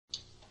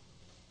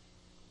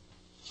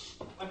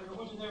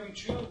ordinary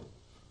Jew.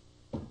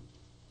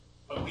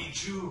 But we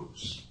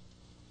Jews,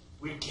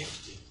 we're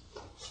gifted.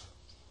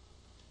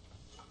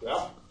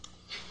 Yeah?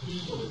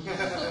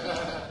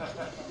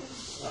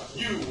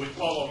 You would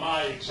follow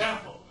my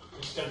example.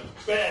 Instead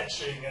of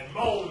bitching and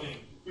moaning,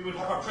 we would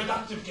have a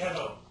productive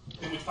ghetto.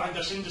 They would find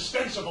us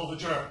indispensable, the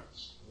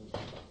Germans.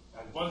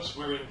 And once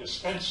we're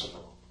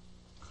indispensable,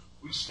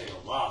 we stay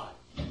alive.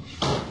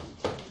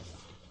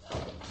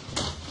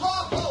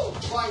 Bravo,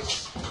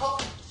 Vice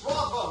Cop,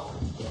 bravo!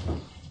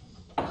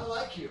 I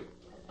like you.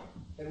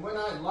 And when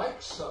I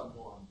like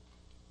someone,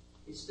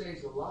 he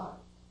stays alive.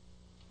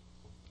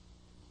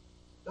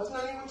 Doesn't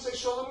anyone say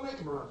Shalom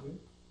Aleichem around here?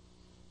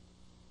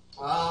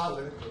 Ah,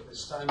 let it go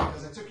this time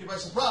because I took you by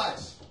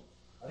surprise.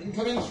 I didn't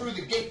come in through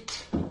the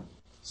gate,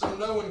 so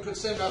no one could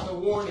send out the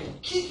warning.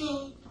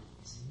 Kittel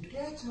is in the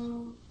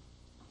ghetto.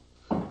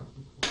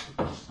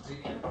 Be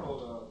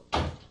careful,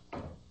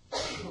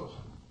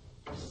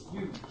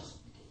 you.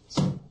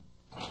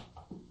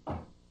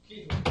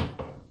 Kittel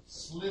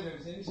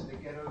slithers into the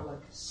ghetto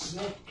like a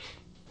snake.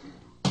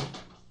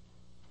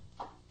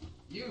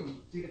 You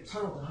dig a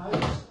tunnel to hide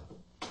yourself.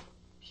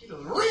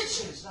 Kittel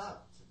reaches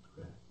out to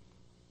grab.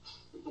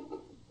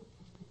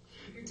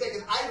 You take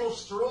an idle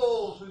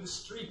stroll through the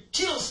street.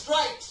 Kittel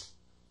strikes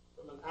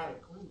from an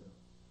attic window.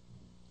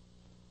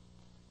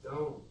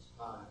 Don't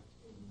hide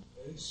in the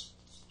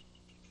basement.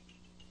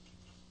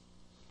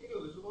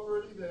 Kittel is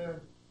already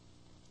there.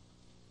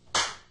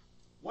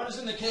 What is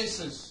in the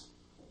cases?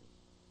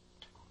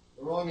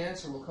 The wrong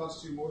answer will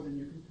cost you more than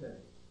you can pay.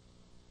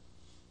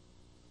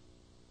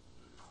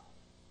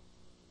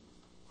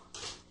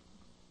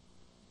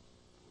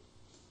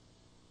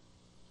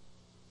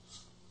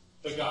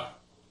 The gun.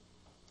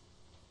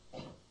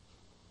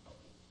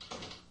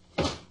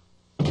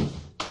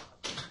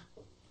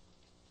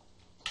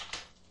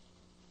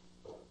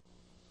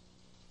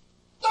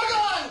 The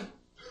gun!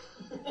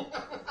 And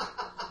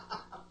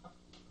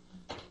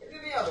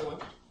then the other one.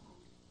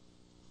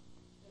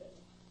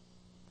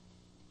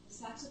 The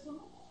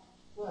saxophone?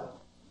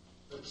 Well,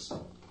 let's see.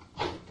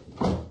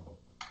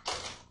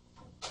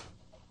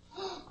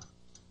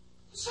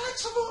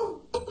 Saxophone!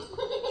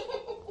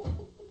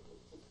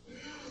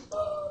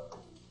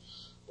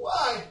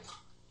 Why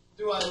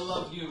do I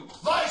love you,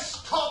 Vice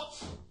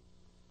Kopf?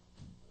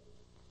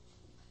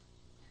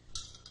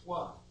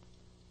 Why?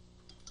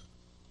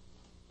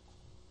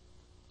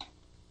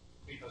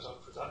 Because I'm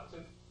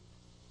productive.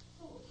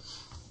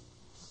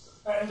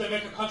 And they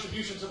make a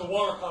contribution to the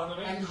war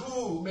economy. And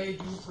who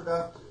made you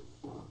productive?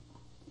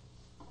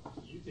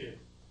 You did.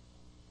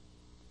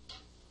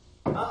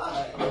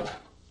 I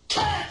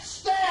can't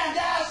stand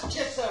ass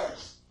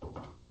kissers!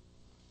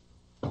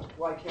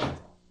 Why can't I?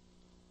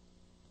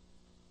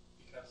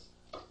 Because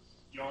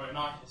you're an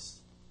artist.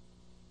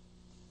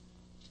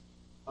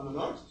 I'm an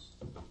artist.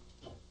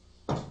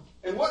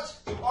 And what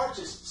do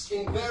artists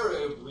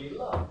invariably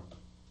love?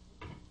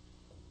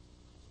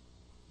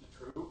 The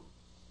true.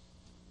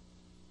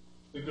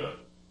 The good.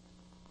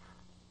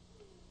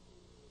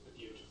 The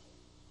beautiful.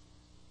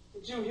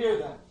 Did you hear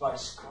that,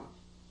 Vice Comte?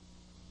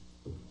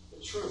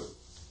 The true,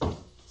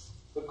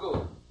 the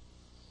good,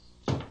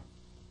 and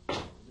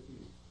the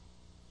beautiful.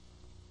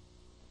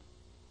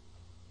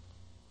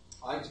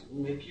 I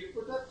didn't make you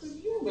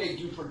productive. You made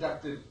you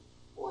productive.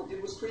 All I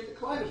did was create the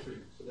climate for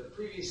you, so that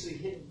previously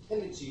hidden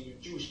tendency in your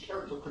Jewish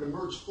character could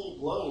emerge full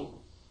blown.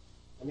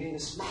 I mean,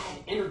 this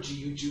mad energy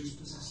you Jews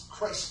possess.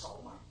 Christ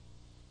almighty.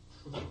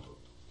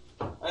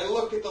 I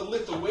look at the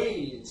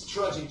Lithuanians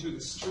trudging through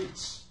the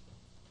streets.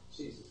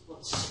 Jesus,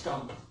 what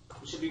scum.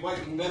 We should be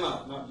wiping them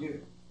out, not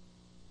you.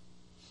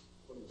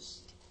 What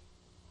is...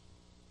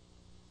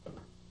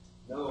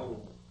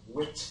 No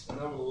wit,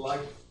 no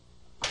life.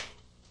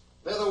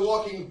 They're the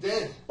walking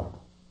dead.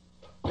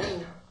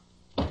 Then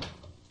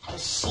I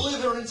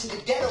slither into the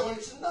ghetto and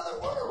it's another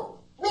world.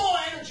 Raw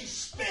energy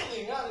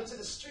spilling out into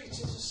the streets,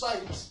 into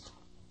sight. It's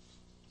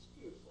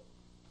beautiful.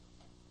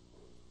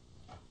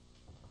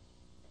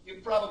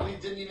 You probably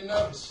didn't even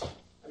notice.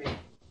 I mean,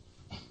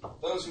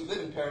 those who live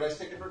in paradise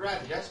take it for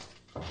granted, yes?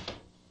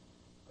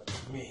 But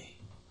for me,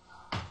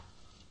 the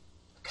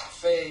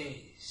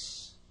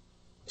cafes,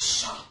 the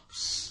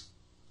shops,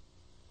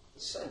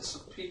 the sense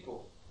of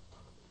people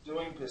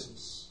doing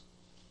business,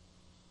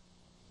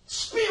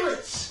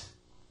 spirits!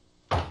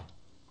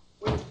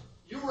 When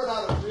you run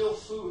out of real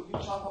food, you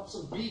chop up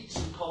some beets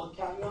and call it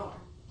caviar.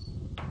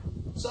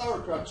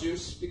 Sauerkraut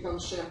juice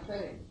becomes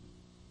champagne.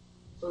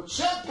 So it's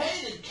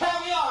champagne and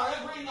caviar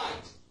every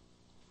night.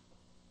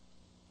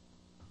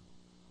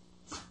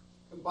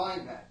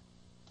 Combine that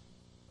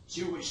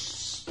Jewish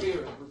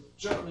spirit with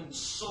German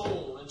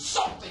soul, and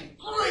something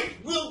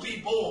great will be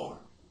born.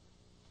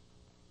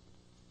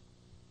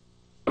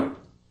 Did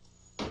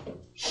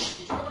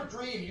you ever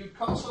dream you'd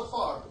come so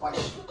far,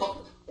 Vice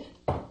Cook?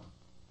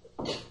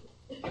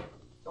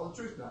 Tell the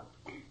truth now.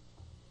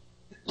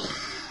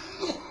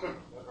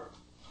 Never.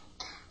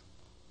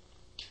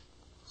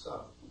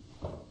 So,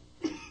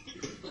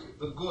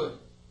 the good,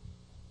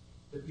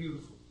 the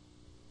beautiful,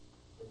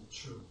 and the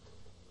true.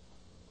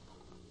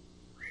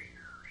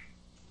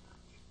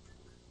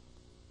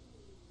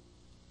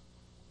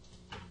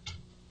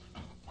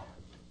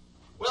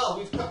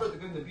 we've covered the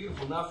good and the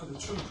beautiful. Now for the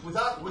truth,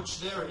 without which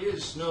there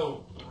is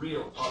no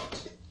real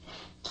art.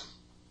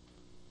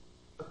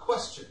 A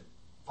question,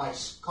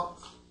 Vice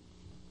Kopf.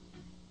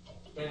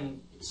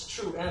 And its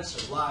true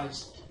answer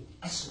lies in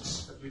the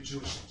essence of your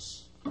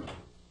Jewishness.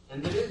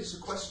 And it is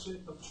a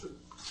question of truth.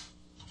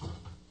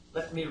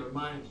 Let me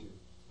remind you,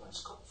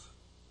 Vice Kopf.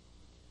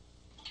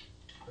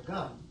 The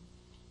gun,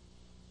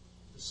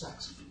 the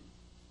saxophone.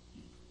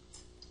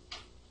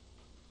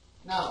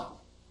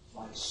 Now,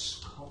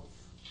 Vice Kopf.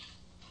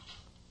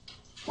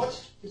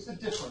 What is the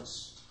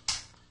difference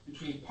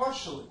between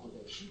partial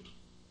liquidation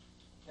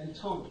and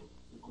total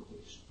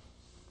liquidation?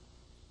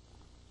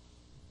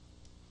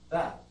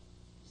 That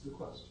is the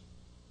question.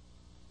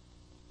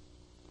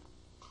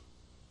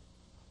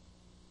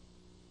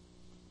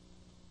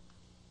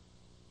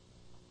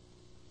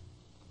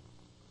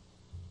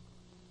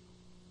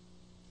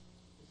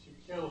 If you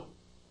kill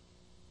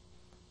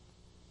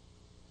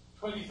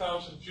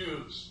 20,000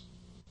 Jews,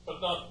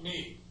 but not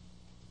me,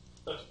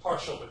 that's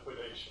partial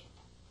liquidation.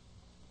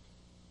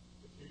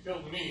 If you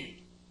kill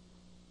me,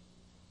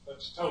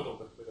 that's total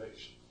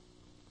liquidation.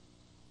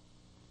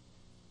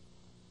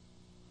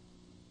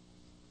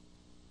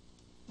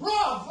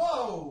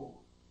 Bravo!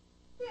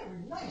 Very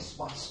nice,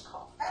 Vice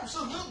Kopf.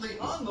 Absolutely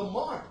on the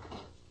mark.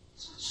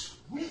 Such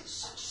wit,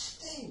 such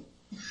sting.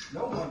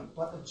 No one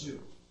but a Jew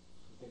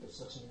could think of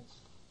such an answer.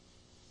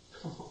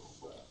 Oh,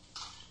 well,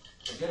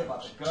 forget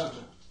about the gun.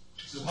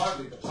 This is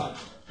hardly the time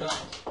for the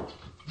gun.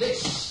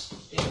 This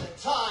is the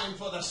time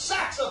for the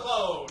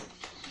saxophone!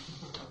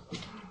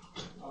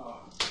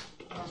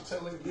 I'm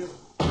telling you,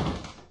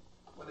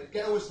 when the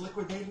ghetto is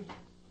liquidated,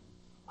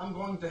 I'm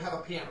going to have a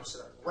piano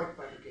set up right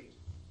by the gate.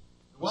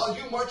 While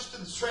you march to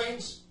the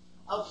trains,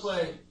 I'll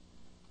play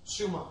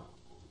Schumann,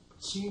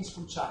 Scenes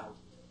from Childhood.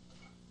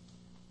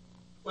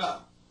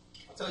 Well,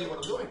 I'll tell you what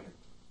I'm doing here.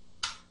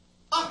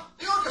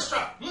 The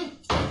orchestra!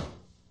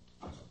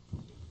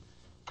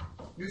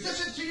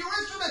 Musicians, to your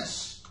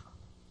instruments!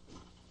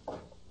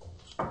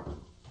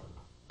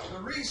 The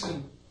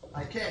reason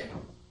I came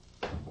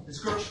is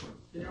Gershwin.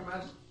 Can you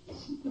imagine?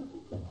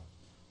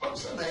 All of a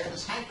sudden I had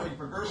this hankering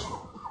for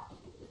Gershwin.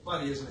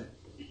 Funny, isn't it?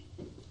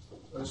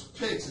 Those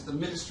pigs at the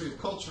Ministry of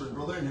Culture in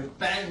Berlin have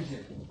banned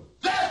him.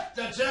 Death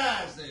to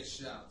jazz, they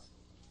shout.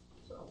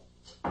 So,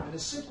 when the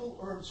simple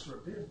urge for a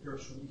bit of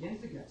Gershwin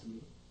begins to get to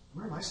me,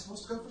 where am I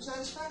supposed to go for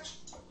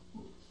satisfaction?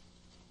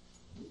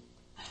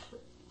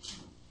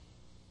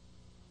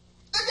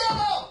 The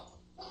Ghetto!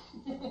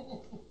 The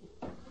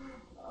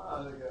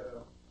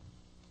Ghetto.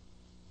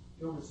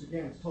 You know, Mr.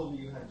 Gans told me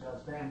you had a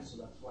jazz band, so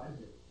that's why I'm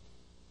here.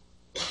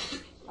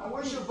 Now,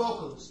 where's your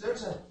vocalist?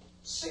 There's a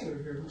singer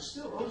here who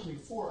still owes me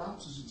 4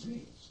 ounces of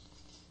beans.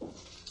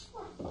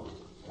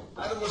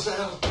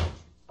 Mademoiselle,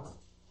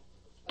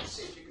 let's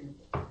see if you can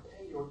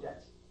pay your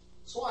debt.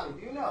 Swanee,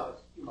 do you know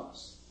it? You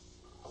must.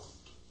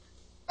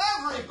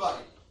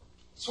 Everybody!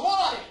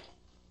 Swanee!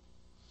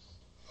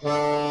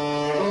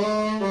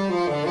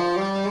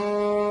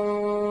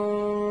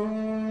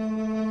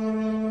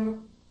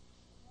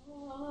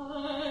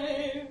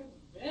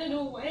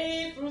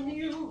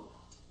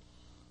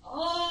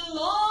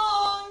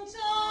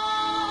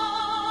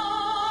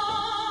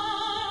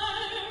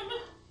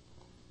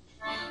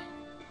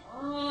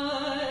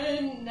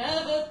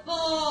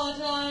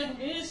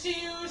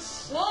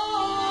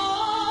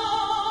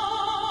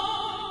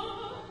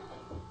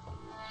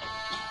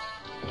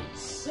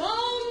 Somehow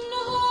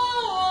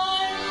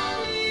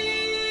I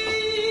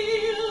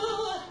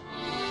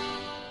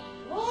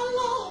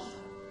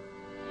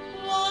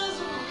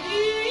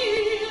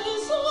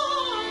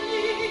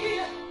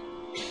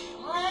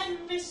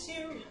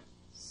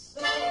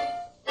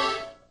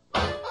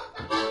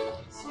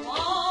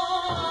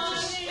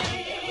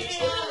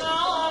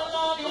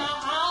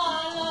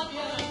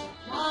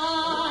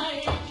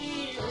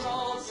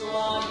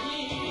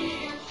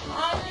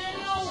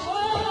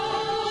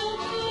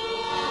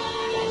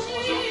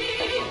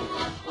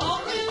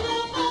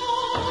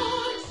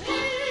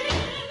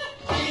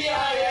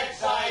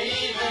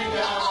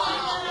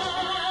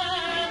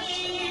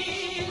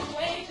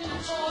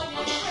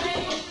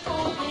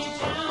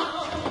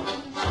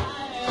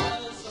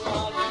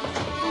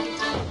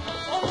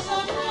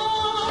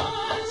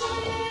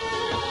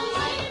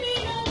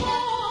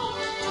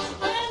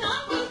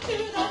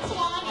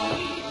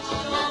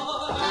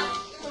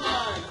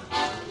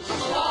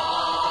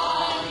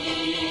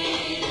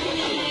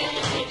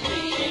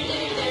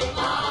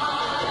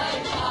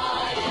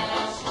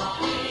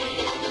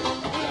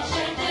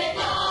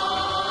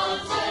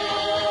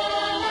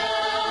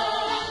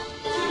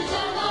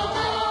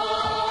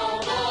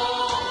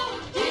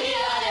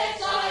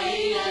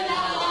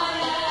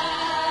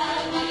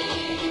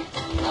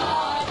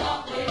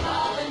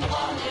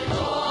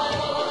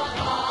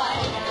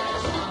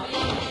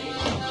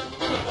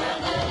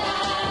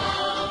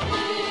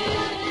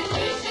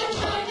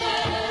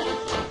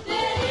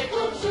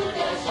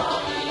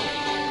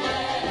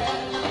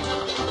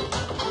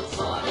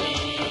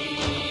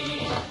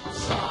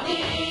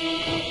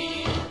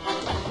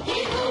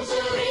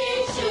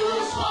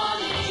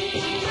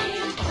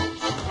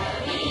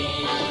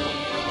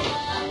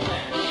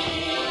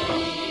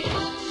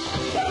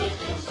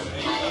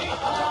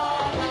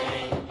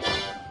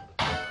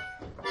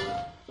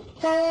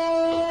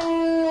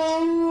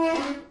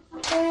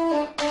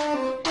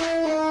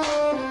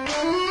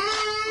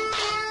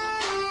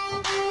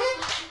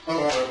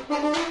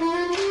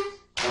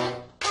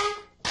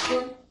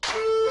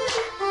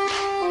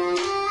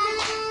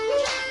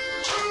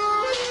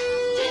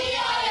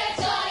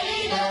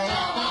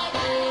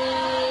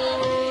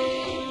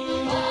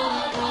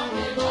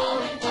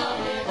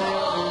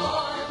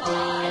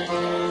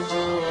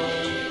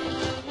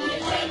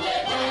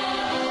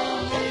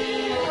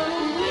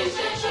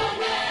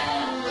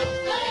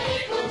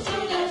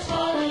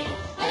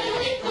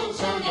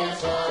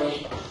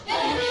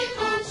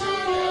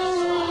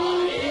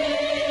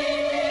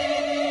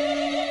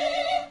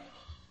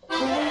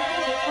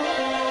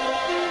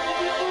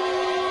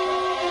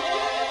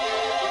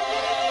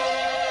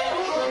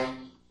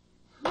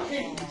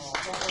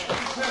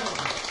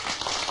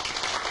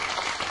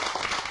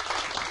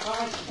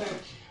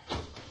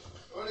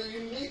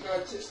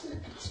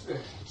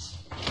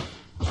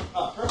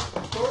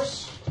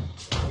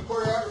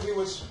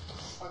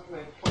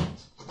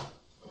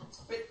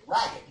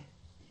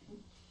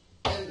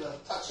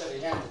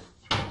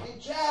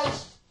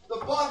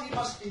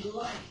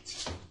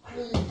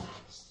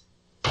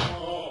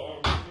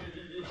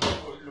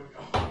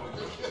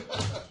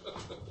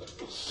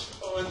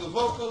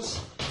vocals,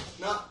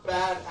 not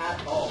bad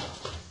at all.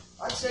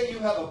 I'd say you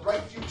have a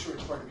bright future in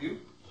front of you.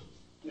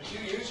 In a few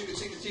years, you could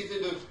sink your teeth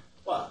into,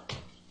 what,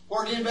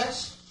 organ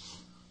bass?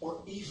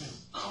 Or even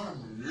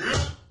Carmen.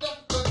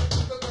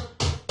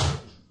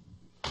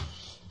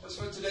 As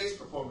for today's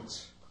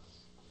performance,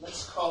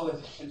 let's call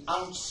it an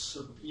ounce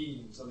of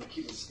beans on the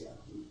Kittel scale.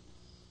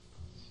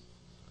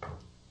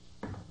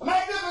 A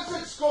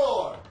magnificent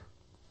score!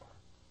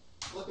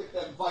 Look at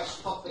that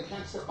vice pup. They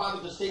can't step out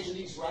of the stage in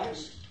these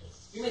rags.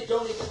 You may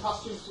donate the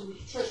costumes to the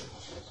treasure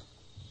hunters.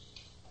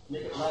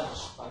 Make it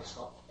lavish, vice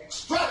cup.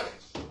 Extravagant!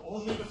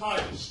 Only the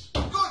finest.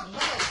 Good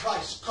man,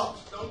 vice cup.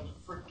 Don't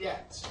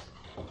forget.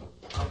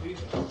 I'll be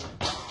there.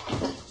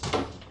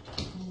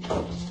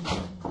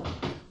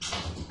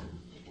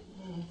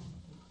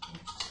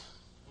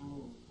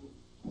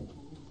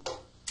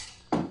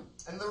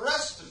 And the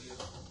rest of you,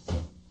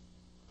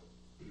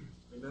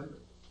 remember,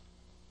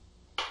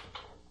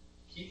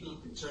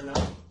 Kittel can turn up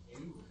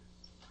anywhere,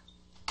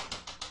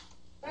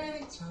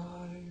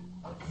 anytime,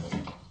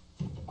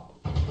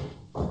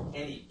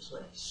 any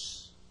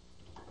place.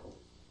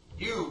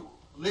 You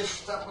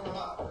lift up a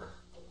rock.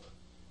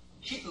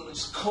 Kittel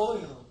is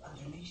coiled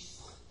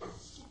underneath.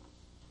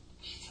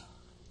 Kittel,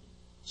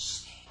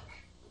 snake.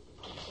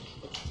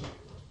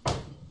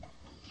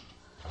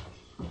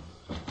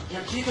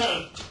 Herr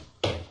Kittel,